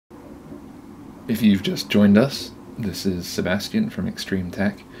If you've just joined us, this is Sebastian from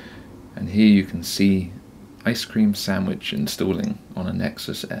ExtremeTech, and here you can see ice cream sandwich installing on a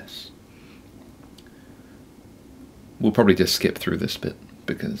Nexus S. We'll probably just skip through this bit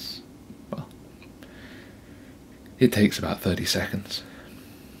because, well, it takes about 30 seconds.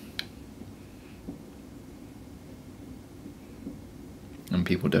 And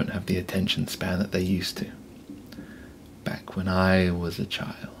people don't have the attention span that they used to. Back when I was a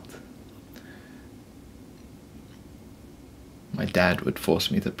child. My dad would force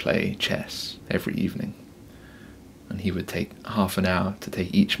me to play chess every evening. And he would take half an hour to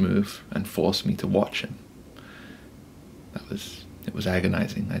take each move and force me to watch him. It was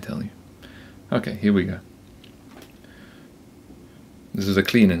agonizing, I tell you. Okay, here we go. This is a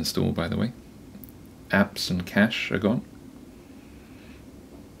clean install, by the way. Apps and cache are gone.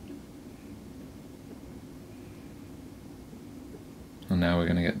 And now we're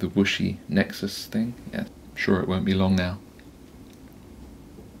going to get the whooshy Nexus thing. Yeah, sure it won't be long now.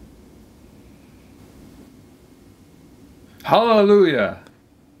 Hallelujah!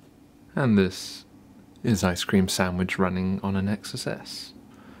 And this is Ice Cream Sandwich running on a Nexus S.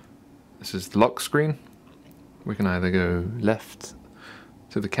 This is the lock screen. We can either go left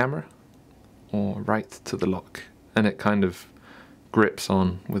to the camera or right to the lock. And it kind of grips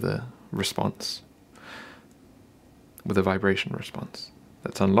on with a response. With a vibration response.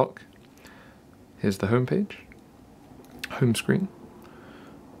 Let's unlock. Here's the home page. Home screen.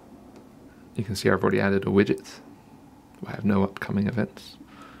 You can see I've already added a widget. I have no upcoming events.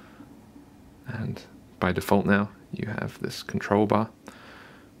 And by default now, you have this control bar.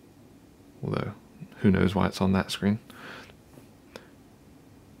 Although, who knows why it's on that screen.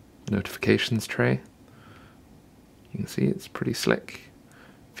 Notifications tray. You can see it's pretty slick.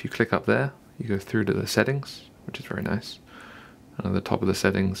 If you click up there, you go through to the settings, which is very nice. And at the top of the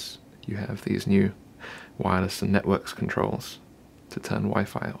settings, you have these new wireless and networks controls to turn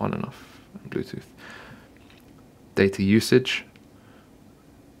Wi-Fi on and off, and Bluetooth. Data usage.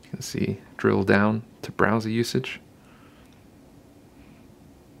 You can see drill down to browser usage.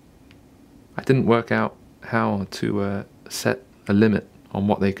 I didn't work out how to set a limit on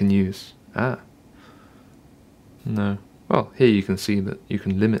what they can use. No. Well, here you can see that you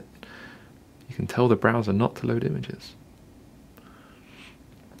can limit. You can tell the browser not to load images.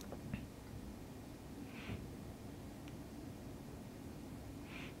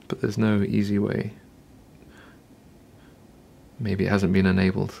 But there's no easy way. Maybe it hasn't been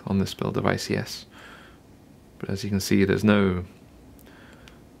enabled on this build of ICS. But as you can see, there's no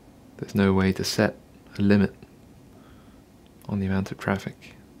way to set a limit on the amount of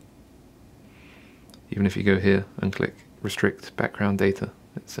traffic. Even if you go here and click restrict background data,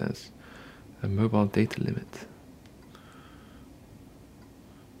 it says a mobile data limit.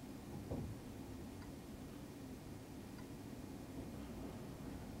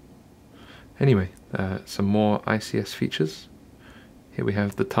 Anyway, some more ICS features. Here we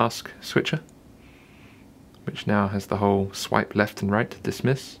have the task switcher, which now has the whole swipe left and right to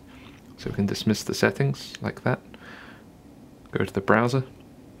dismiss. So we can dismiss the settings like that. Go to the browser.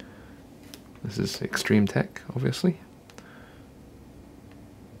 This is ExtremeTech, obviously.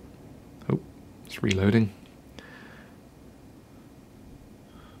 Oh, it's reloading.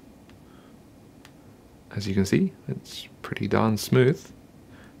 As you can see, it's pretty darn smooth.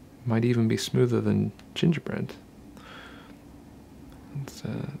 Might even be smoother than gingerbread. Let's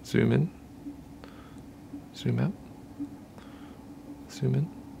zoom in, zoom out, zoom in.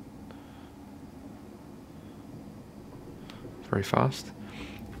 Very fast.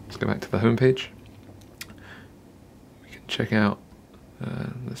 Let's go back to the home page. We can check out,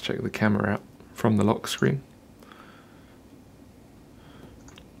 let's check the camera out from the lock screen.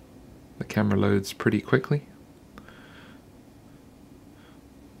 The camera loads pretty quickly.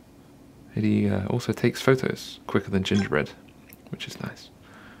 It also takes photos quicker than gingerbread, which is nice.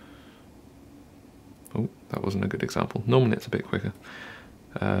 Oh, that wasn't a good example. Normally it's a bit quicker.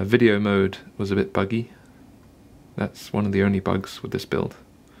 Video mode was a bit buggy. That's one of the only bugs with this build.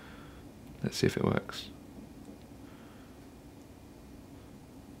 Let's see if it works.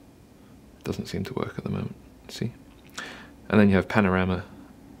 It doesn't seem to work at the moment. See? And then you have panorama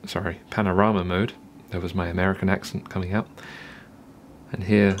mode. There was my American accent coming out. And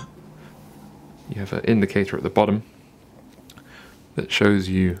here you have an indicator at the bottom that shows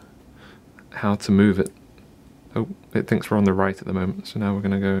you how to move it. Oh, it thinks we're on the right at the moment, so now we're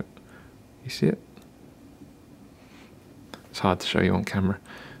going to go, you see it? It's hard to show you on camera.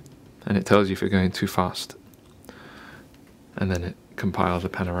 And it tells you if you're going too fast. And then it compiles a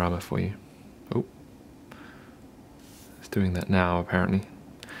panorama for you. Oh, it's doing that now apparently.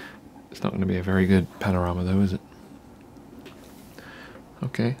 It's not going to be a very good panorama though, is it?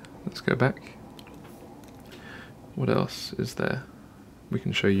 Okay, let's go back. What else is there? We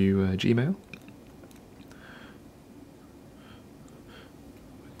can show you Gmail.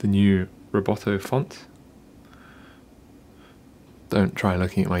 The new Roboto font. Don't try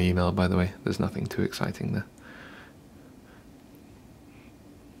looking at my email, by the way. There's nothing too exciting there.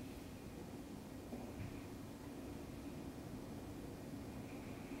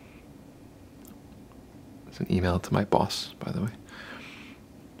 It's an email to my boss, by the way.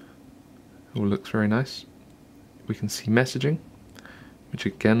 It all looks very nice. We can see messaging, which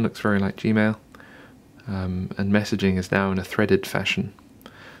again looks very like Gmail. And messaging is now in a threaded fashion.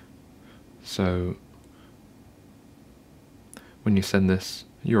 So when you send this,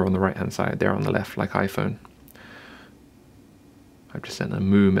 you're on the right hand side, they're on the left, like iPhone. I've just sent a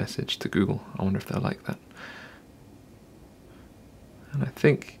moo message to Google. I wonder if they'll like that. And I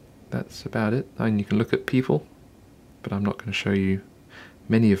think that's about it. And you can look at people, but I'm not going to show you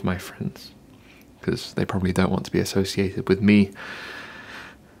many of my friends because they probably don't want to be associated with me,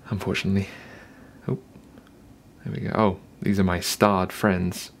 unfortunately. Oh, there we go. Oh, these are my starred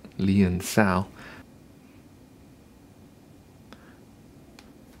friends, Lee and Sal.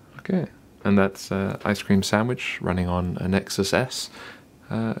 Okay, and that's Ice Cream Sandwich running on a Nexus S.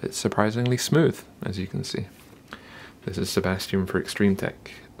 It's surprisingly smooth, as you can see. This is Sebastian for ExtremeTech.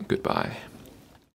 Goodbye.